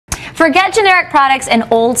Forget generic products and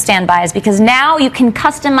old standbys, because now you can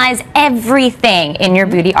customize everything in your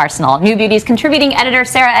beauty arsenal. New Beauty's contributing editor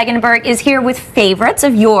Sarah Eggenberg is here with favorites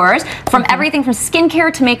of yours, from everything from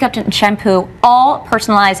skincare to makeup to shampoo, all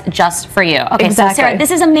personalized just for you. Okay, exactly. So Sarah, this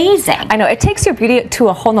is amazing. I know, it takes your beauty to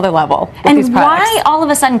a whole nother level with and these products. Why all of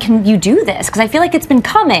a sudden can you do this? Because I feel like it's been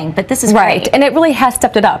coming, but this is right, great. and it really has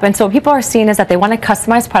stepped it up. And so what people are seeing is that they want to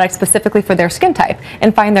customize products specifically for their skin type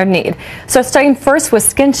and find their need. So starting first with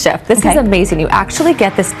Skin Shift, this is amazing. You actually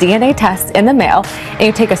get this DNA test in the mail, and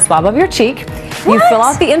you take a swab of your cheek. You fill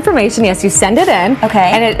out the information. Yes, you send it in.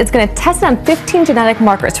 And it's going to test on 15 genetic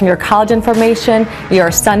markers from your collagen formation, your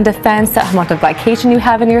sun defense, how much of glycation you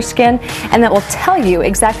have in your skin, and that will tell you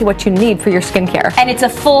exactly what you need for your skincare. And it's a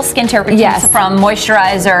full skincare routine, from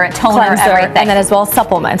moisturizer, toner, everything. And then as well as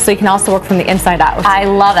supplements, so you can also work from the inside out. I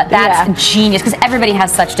love it. That's genius, because everybody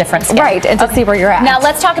has such different skin. Right, and to see where you're at. Now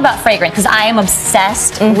let's talk about fragrance, because I am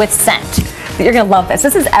obsessed with scent. You're going to love this.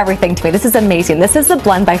 This is everything to me. This is amazing. This is the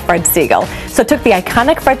blend by Fred Siegel. So it took the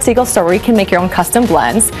iconic Fred Siegel store where you can make your own custom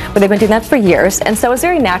blends, where they've been doing that for years. And so it was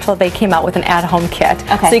very natural that they came out with an at-home kit.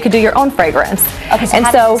 So you could do your own fragrance. So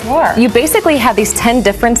how does this work? You basically have these 10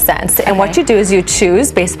 different scents. And what you do is you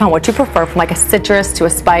choose based upon what you prefer, from like a citrus to a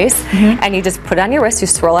spice. And you just put it on your wrist. You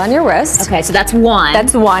swirl it on your wrist. Okay, so that's one.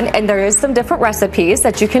 That's one. And there is some different recipes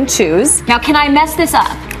that you can choose. Now, can I mess this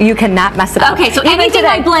up? You cannot mess it up. Okay, so anything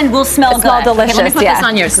I blend will smell good. Delicious. Okay, let me put this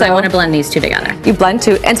on yours, because I want to blend these two together. You blend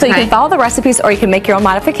two, and so you can follow the recipes, or you can make your own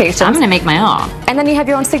modifications. I'm going to make my own. And then you have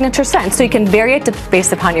your own signature scent, so you can vary it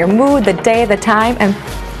based upon your mood, the day, the time,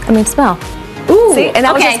 and smell. Ooh, see, and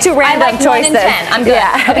that was just two random choices. 1 in 10. I'm good.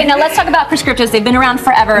 Okay, now let's talk about prescriptives. They've been around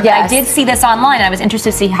forever. But I did see this online, and I was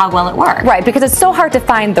interested to see how well it worked. Right, because it's so hard to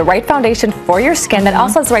find the right foundation for your skin that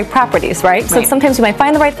also has the right properties, right? So sometimes you might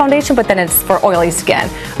find the right foundation, but then it's for oily skin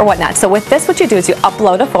or whatnot. So with this, what you do is you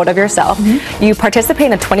upload a photo of yourself. You participate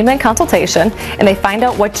in a 20-minute consultation, and they find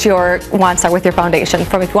out what your wants are with your foundation.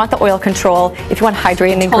 From if you want the oil control, if you want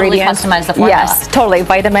hydrating ingredients. Customize the formula. Yes, totally.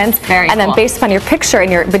 Vitamins. And then based upon your picture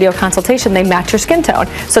and your video consultation, they match your skin tone.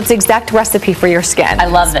 So it's the exact recipe for your skin. I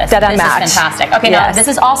love this. Dead on match. This is fantastic. Okay, now this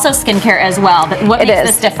is also skincare as well, but what makes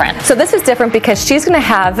this different? So this is different because she's going to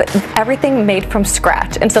have everything made from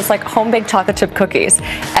scratch. And so it's like home-baked chocolate chip cookies.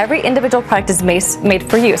 Every individual product is made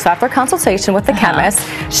for you. So after a consultation with the chemist,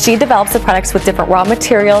 she develops the products with different raw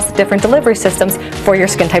materials, different delivery systems for your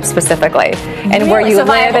skin type specifically. And where you so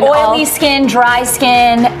live, and oily skin, dry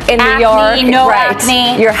skin, in acne, New York, no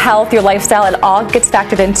acne, your health, your lifestyle, it all gets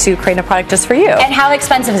factored into creating a product just for you. And how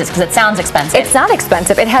expensive is this? Because it sounds expensive. It's not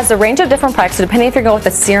expensive. It has a range of different products, so depending if you're going with the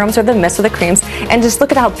serums or the mists or the creams. And just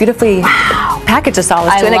look at how beautifully packaged this all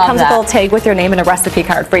is too. And it comes with a little tag with your name and a recipe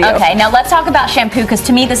card for you. Okay, now let's talk about shampoo, because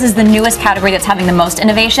to me this is the newest category that's having the most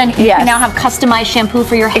innovation. You can now have customized shampoo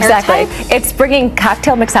for your hair type. It's bringing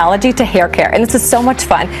cocktail mixology to hair care, and this is so much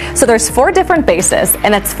fun. So there's 4 different bases,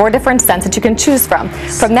 and it's 4 different scents that you can choose from.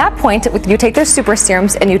 From that point, you take their super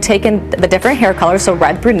serums and you take in the different hair colors, so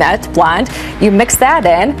red, brunette, blonde. You mix that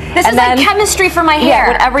in. This is like chemistry for my hair.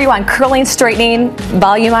 Yeah, whatever you want, curling, straightening,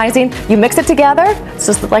 volumizing. You mix it together, it's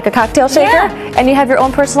just like a cocktail shaker, and you have your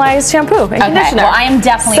own personalized shampoo and conditioner. Well, I am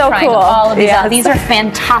definitely trying all of these out. These are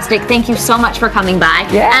fantastic. Thank you so much for coming by.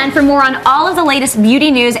 And for more on all of the latest beauty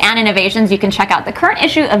news and innovations, you can check out the current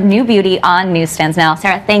issue of New Beauty on newsstands now.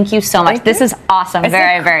 Sarah, thank you so much. This is awesome.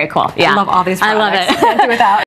 Very, very cool. I love all these products. I love it. Can't do without.